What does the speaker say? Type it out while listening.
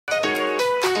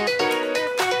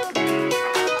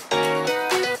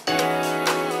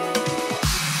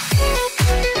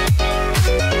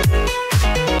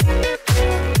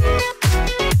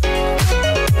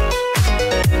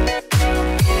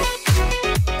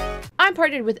I'm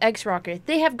partnered with X-Rocker.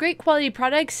 They have great quality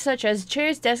products such as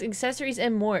chairs, desks, accessories,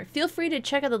 and more. Feel free to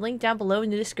check out the link down below in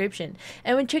the description.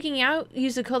 And when checking out,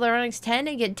 use the code Lyronyx10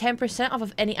 and get 10% off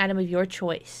of any item of your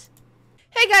choice.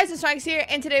 Hey guys, it's Lyronyx here,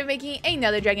 and today we're making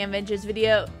another Dragon Adventures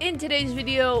video. In today's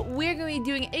video, we're going to be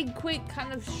doing a quick,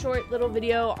 kind of short little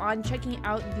video on checking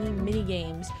out the mini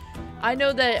games. I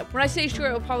know that when I say short,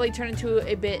 it'll probably turn into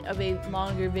a bit of a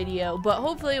longer video, but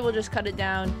hopefully we'll just cut it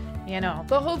down.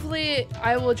 But hopefully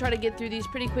I will try to get through these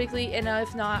pretty quickly, and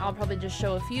if not, I'll probably just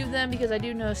show a few of them because I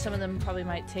do know some of them probably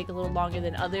might take a little longer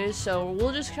than others. So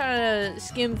we'll just kind of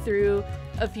skim through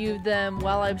a few of them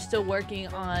while I'm still working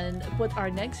on what our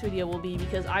next video will be,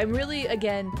 because I'm really,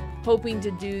 again, hoping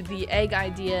to do the egg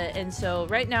idea. And so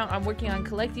right now I'm working on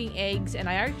collecting eggs, and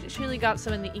I actually got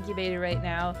some in the incubator right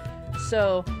now.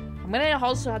 So I'm gonna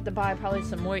also have to buy probably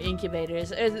some more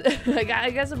incubators. I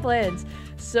got some plans.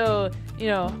 So,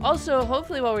 also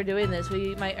hopefully while we're doing this,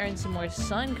 we might earn some more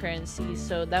sun currency,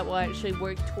 so that will actually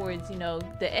work towards,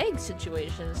 the egg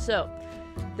situation. So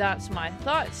that's my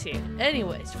thoughts here.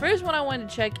 Anyways, first one I want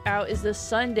to check out is the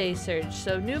Sunday search.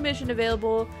 So new mission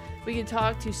available. We can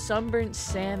talk to Sunburnt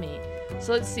Sammy.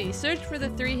 So let's see. Search for the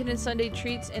 3 hidden Sunday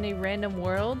treats in a random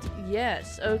world.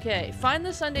 Yes. Okay. Find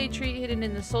the Sunday treat hidden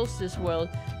in the Solstice world.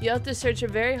 You have to search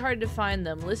very hard to find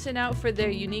them. Listen out for their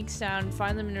unique sound.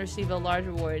 Find them and receive a large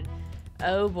reward.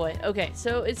 Oh boy. Okay.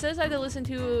 So it says I have to listen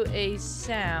to a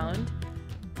sound,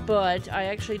 but I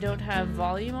actually don't have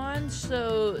volume on,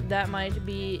 so that might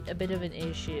be a bit of an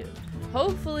issue.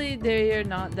 Hopefully they are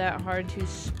not that hard to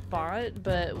spot,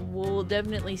 but we'll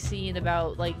definitely see in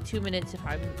about like 2 minutes if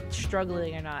I'm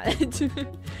struggling or not.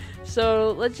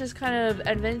 So let's just kind of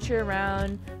adventure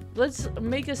around. Let's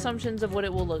make assumptions of what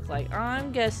it will look like.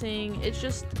 I'm guessing it's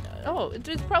just,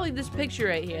 it's probably this picture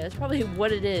right here. That's probably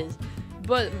what it is.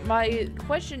 But my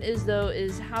question is though,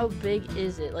 is how big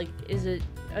is it? Like, is it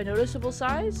a noticeable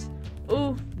size?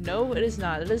 Oh, no, it is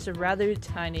not. It is rather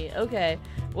tiny. Okay,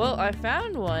 well, I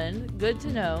found one. Good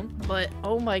to know. But,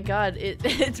 oh my god,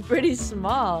 it's pretty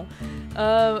small.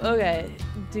 Okay.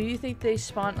 Do you think they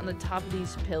spawn on the top of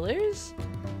these pillars?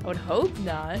 I would hope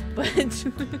not, but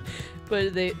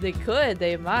but they could.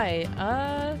 They might.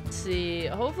 Let's see.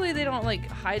 Hopefully they don't like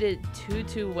hide it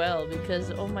too well,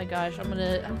 because oh my gosh, I'm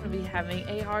gonna be having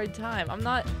a hard time. I'm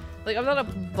not a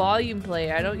volume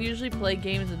player. I don't usually play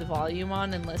games with the volume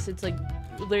on unless it's like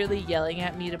literally yelling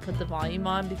at me to put the volume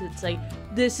on, because it's like,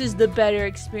 this is the better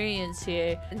experience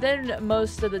here. And then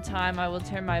most of the time I will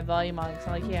turn my volume on because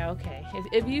I'm like, yeah, okay,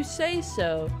 if you say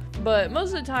so. But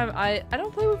most of the time I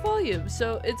don't play with volume,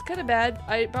 so it's kind of bad.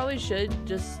 I probably should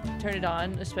just turn it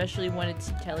on, especially when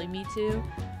it's telling me to.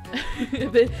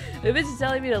 if it's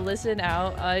telling me to listen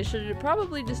out, I should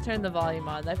probably just turn the volume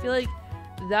on. I feel like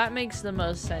that makes the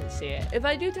most sense here. If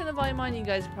I do turn the volume on, you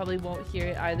guys probably won't hear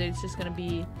it either. It's just gonna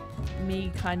be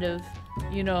me kind of,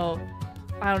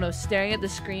 I don't know, staring at the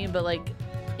screen, but like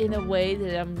in a way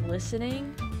that I'm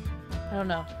listening. I don't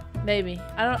know. Maybe.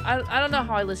 I don't know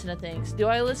how I listen to things. Do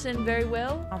I listen very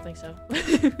well? I don't think so.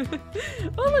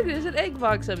 Oh look, there's an egg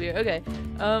box up here. Okay.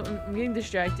 I'm getting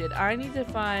distracted. I need to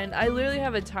find, I literally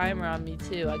have a timer on me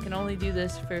too. I can only do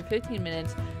this for 15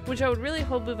 minutes, which I would really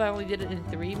hope if I only did it in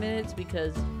 3 minutes,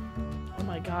 because oh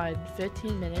my god,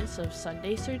 15 minutes of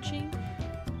Sunday searching?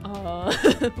 Oh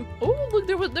look,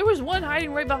 there was one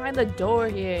hiding right behind the door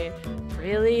here.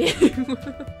 Really?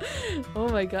 Oh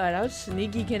my god, how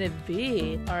sneaky can it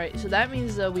be? Alright, so that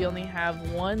means we only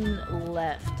have one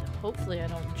left. Hopefully I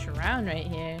don't drown right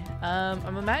here.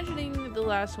 I'm imagining the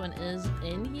last one is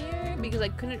in here because I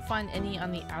couldn't find any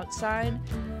on the outside.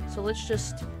 So let's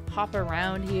just hop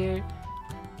around here.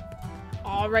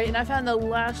 Alright, and I found the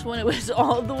last one. It was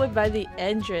all the way by the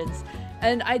entrance.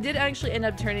 And I did actually end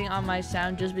up turning on my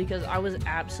sound just because I was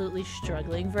absolutely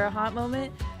struggling for a hot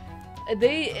moment.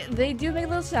 They do make a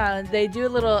little sound. They do a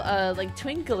little like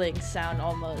twinkling sound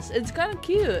almost. It's kind of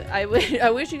cute. I wish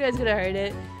you guys could have heard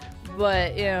it,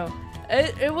 but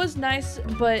it was nice.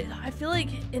 But I feel like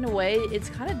in a way it's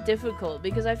kind of difficult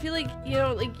because I feel like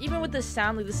like even with the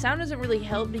sound, like the sound doesn't really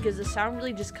help because the sound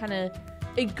really just kind of,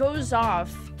 it goes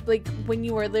off like when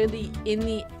you are literally in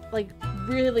the like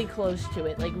really close to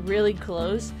it, like really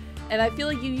close. And I feel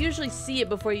like you usually see it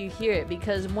before you hear it,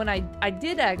 because when I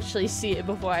did actually see it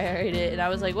before I heard it, and I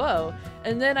was like, whoa.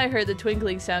 And then I heard the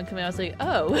twinkling sound coming, I was like,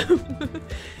 oh.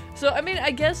 So, I mean,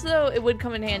 I guess, though, it would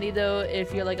come in handy, though,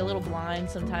 if you're, like, a little blind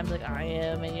sometimes, like I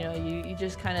am, and, you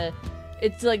just kind of,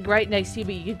 it's, like, right next to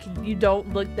you, but you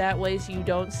don't look that way, so you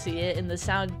don't see it, and the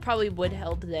sound probably would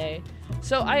help there.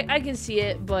 So, I can see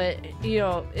it, but,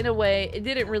 in a way, it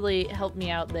didn't really help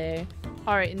me out there.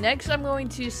 Alright, next I'm going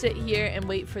to sit here and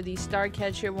wait for the Star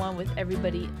Catcher one with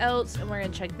everybody else, and we're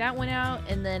going to check that one out,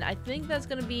 and then I think that's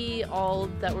going to be all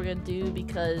that we're going to do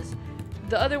because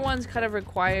the other ones kind of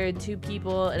required 2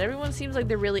 people, and everyone seems like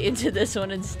they're really into this one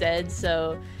instead,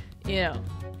 so, you know.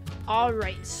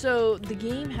 Alright, so the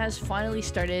game has finally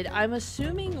started. I'm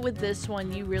assuming with this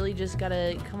one, you really just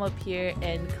gotta come up here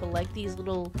and collect these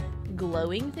little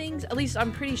glowing things. At least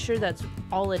I'm pretty sure that's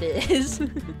all it is.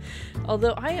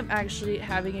 Although I am actually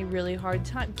having a really hard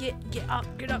time. Get up,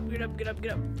 get up, get up, get up,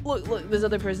 get up. Look, this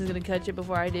other person's gonna catch it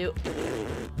before I do.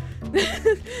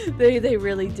 they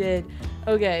really did.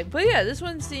 Okay, but yeah, this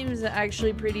one seems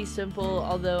actually pretty simple,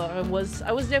 although I was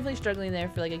definitely struggling there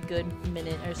for like a good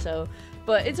minute or so.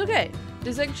 But it's okay.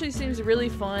 This actually seems really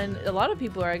fun. A lot of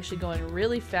people are actually going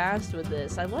really fast with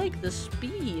this. I like the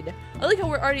speed. I like how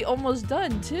we're already almost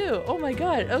done too. Oh my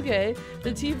god, okay.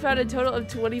 The team found a total of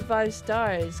 25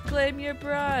 stars. Claim your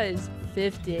prize.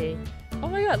 50. Oh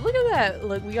my god, look at that.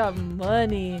 Look, we got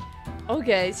money.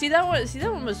 Okay, see that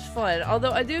one was fun.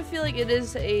 Although I do feel like it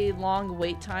is a long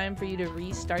wait time for you to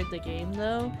restart the game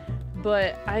though.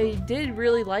 But I did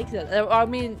really like that. I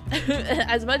mean,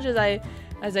 as much as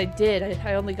I did,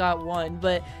 I only got one,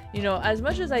 but you know, as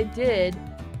much as I did,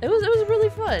 it was really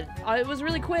fun. It was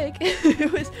really quick.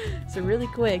 it was really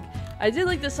quick. I did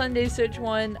like the Sunday search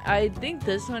one. I think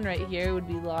this one right here would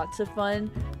be lots of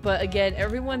fun, but again,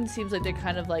 everyone seems like they're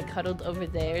kind of like huddled over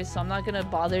there, so I'm not gonna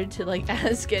bother to like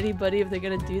ask anybody if they're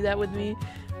gonna do that with me.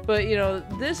 But you know,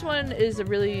 this one is a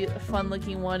really fun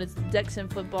looking one. It's Dex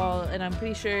and football, and I'm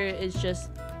pretty sure it's just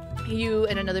you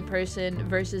and another person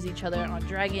versus each other on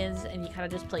dragons, and you kind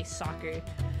of just play soccer.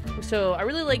 So I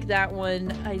really like that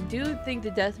one. I do think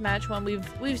the deathmatch one,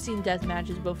 we've seen death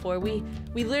matches before. We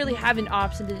literally have an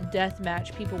option to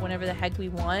deathmatch people whenever the heck we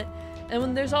want. And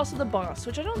when there's also the boss,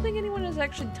 which I don't think anyone has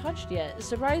actually touched yet.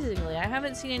 Surprisingly, I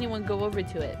haven't seen anyone go over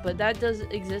to it, but that does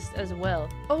exist as well.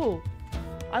 Oh,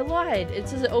 I lied. It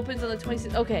says it opens on the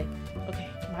 26th. Okay,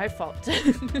 my fault.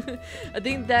 I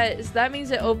think that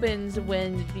means it opens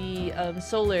when the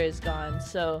solar is gone.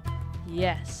 So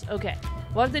yes, okay.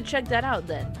 We'll have to check that out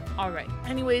then. Alright.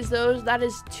 Anyways, that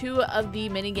is 2 of the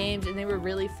mini games, and they were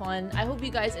really fun. I hope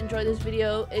you guys enjoyed this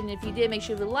video, and if you did, make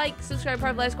sure to like, subscribe,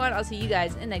 part of Life Squad. I'll see you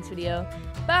guys in the next video.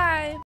 Bye!